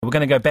We're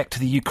going to go back to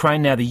the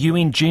Ukraine now. The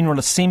UN General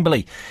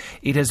Assembly,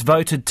 it has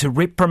voted to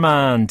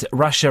reprimand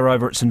Russia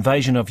over its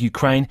invasion of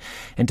Ukraine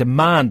and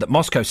demand that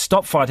Moscow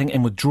stop fighting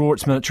and withdraw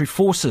its military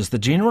forces. The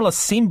General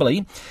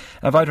Assembly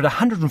voted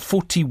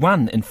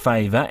 141 in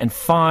favour and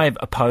 5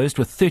 opposed,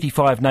 with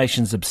 35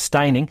 nations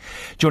abstaining.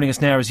 Joining us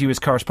now is US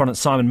correspondent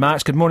Simon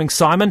Marks. Good morning,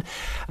 Simon.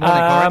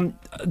 Morning,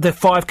 the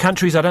 5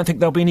 countries, I don't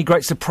think they'll be any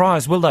great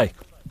surprise, will they?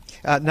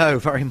 No,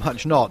 very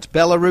much not.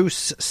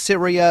 Belarus,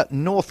 Syria,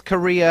 North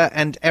Korea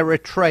and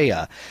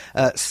Eritrea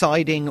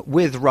siding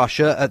with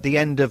Russia at the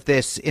end of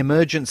this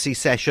emergency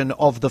session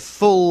of the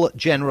full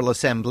General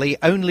Assembly.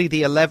 Only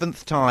the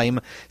 11th time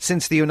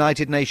since the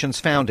United Nations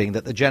founding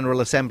that the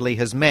General Assembly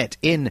has met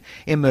in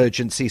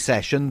emergency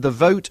session. The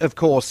vote, of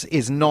course,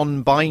 is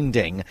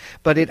non-binding,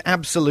 but it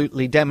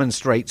absolutely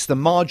demonstrates the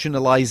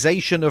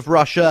marginalisation of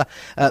Russia,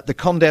 the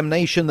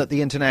condemnation that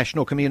the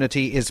international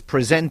community is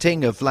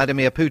presenting of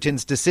Vladimir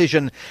Putin's decision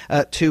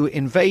to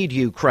invade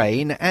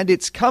Ukraine, and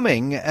it's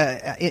coming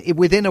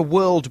within a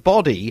world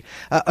body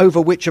over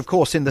which, of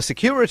course, in the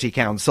Security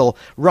Council,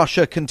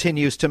 Russia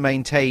continues to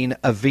maintain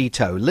a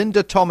veto.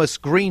 Linda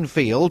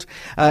Thomas-Greenfield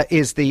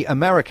is the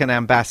American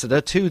ambassador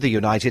to the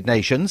United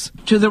Nations.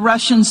 To the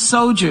Russian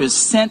soldiers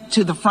sent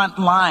to the front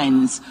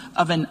lines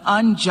of an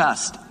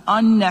unjust,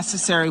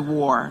 unnecessary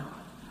war,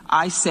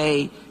 I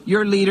say,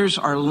 your leaders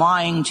are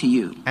lying to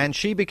you. And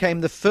she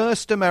became the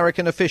first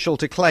American official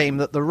to claim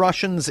that the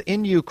Russians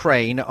in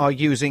Ukraine are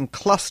using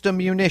cluster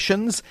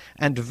munitions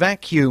and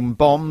vacuum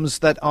bombs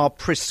that are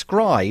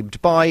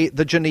prescribed by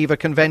the Geneva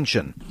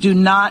Convention. Do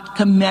not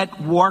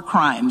commit war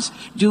crimes.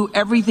 Do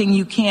everything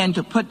you can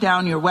to put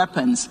down your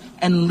weapons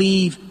and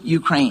leave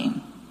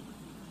Ukraine.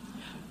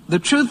 The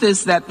truth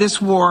is that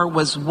this war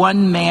was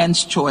one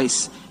man's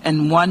choice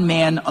and one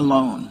man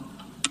alone.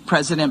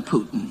 President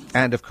Putin.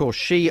 And, of course,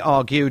 she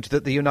argued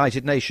that the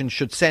United Nations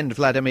should send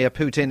Vladimir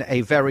Putin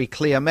a very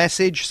clear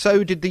message.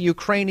 So did the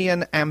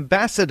Ukrainian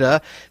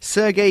ambassador,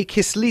 Sergei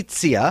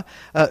Kislitsia,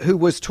 who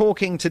was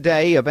talking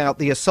today about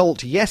the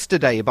assault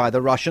yesterday by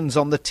the Russians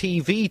on the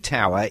TV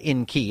tower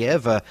in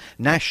Kiev, a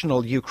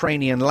national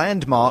Ukrainian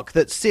landmark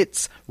that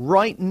sits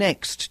right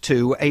next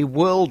to a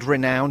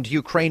world-renowned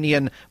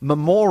Ukrainian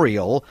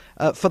memorial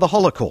for the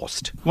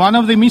Holocaust. One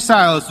of the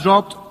missiles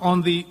dropped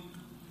on the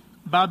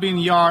Babin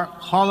Yar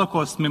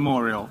Holocaust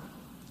Memorial,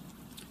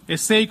 a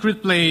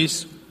sacred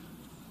place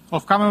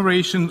of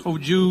commemoration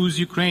of Jews,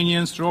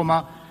 Ukrainians,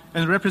 Roma,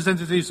 and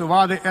representatives of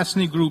other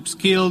ethnic groups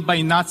killed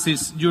by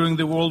Nazis during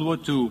the World War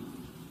II.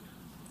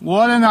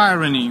 What an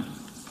irony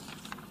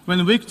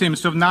when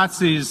victims of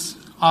Nazis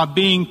are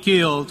being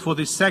killed for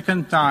the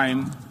second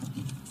time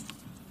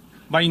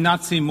by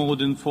Nazi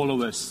modern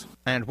followers.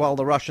 And while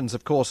the Russians,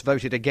 of course,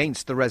 voted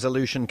against the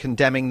resolution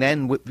condemning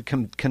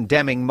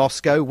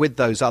Moscow with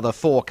those other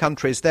 4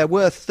 countries, there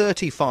were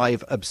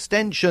 35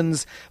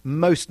 abstentions,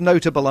 most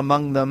notable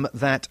among them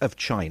that of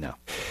China.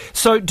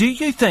 So do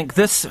you think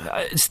this,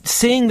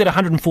 seeing that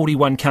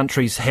 141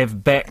 countries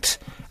have backed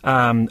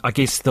I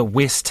guess the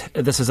West,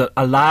 this is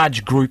a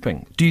large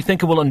grouping. Do you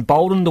think it will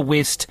embolden the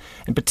West,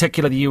 in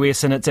particular the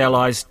US and its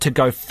allies, to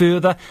go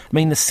further? I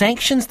mean, the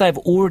sanctions they've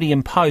already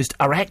imposed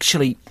are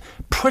actually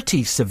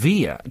pretty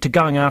severe to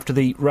going after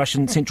the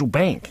Russian central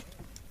bank.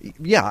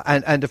 Yeah,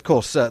 and of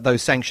course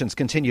those sanctions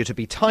continue to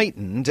be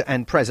tightened,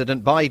 and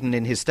President Biden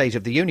in his State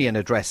of the Union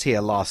address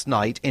here last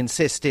night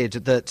insisted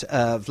that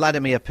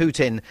Vladimir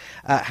Putin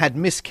had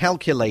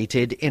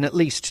miscalculated in at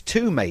least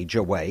 2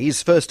 major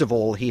ways. First of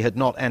all, he had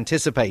not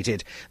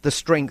anticipated the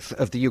strength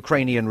of the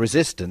Ukrainian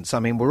resistance. I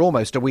mean, we're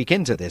almost a week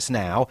into this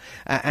now,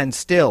 and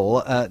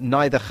still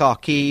neither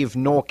Kharkiv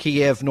nor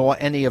Kiev nor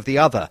any of the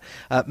other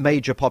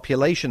major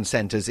population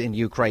centres in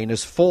Ukraine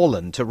has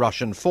fallen to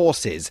Russian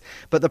forces.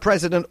 But the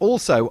president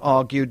also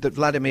argued that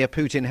Vladimir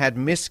Putin had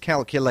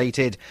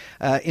miscalculated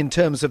in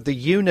terms of the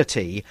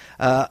unity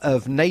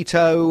of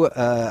NATO,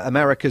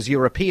 America's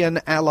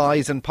European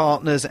allies and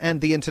partners, and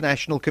the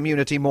international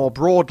community more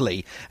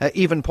broadly,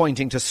 even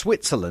pointing to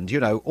Switzerland, you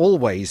know,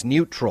 always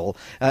neutral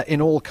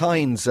in all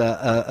kinds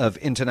of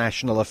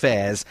international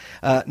affairs,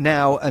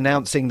 now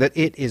announcing that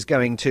it is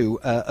going to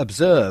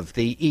observe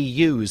the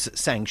EU's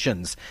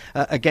sanctions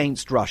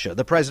against Russia.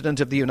 The President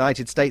of the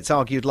United States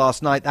argued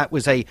last night that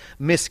was a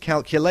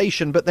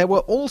miscalculation, but there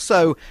were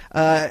also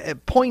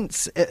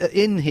points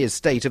in his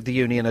State of the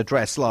Union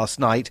address last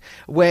night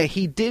where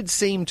he did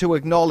seem to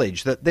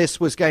acknowledge that this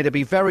was going to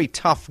be very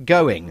tough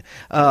going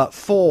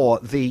for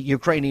the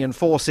Ukrainian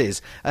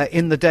forces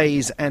in the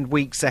days and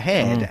weeks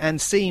ahead,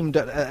 and seemed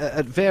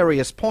at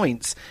various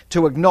points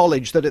to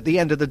acknowledge that at the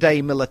end of the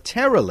day,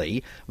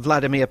 militarily,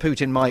 Vladimir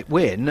Putin might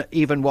win,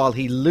 even while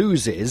he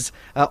loses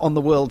on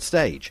the world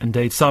stage.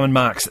 Indeed. Simon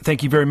Marks,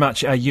 thank you very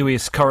much, our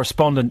US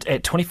correspondent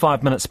at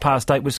 25 minutes past 8.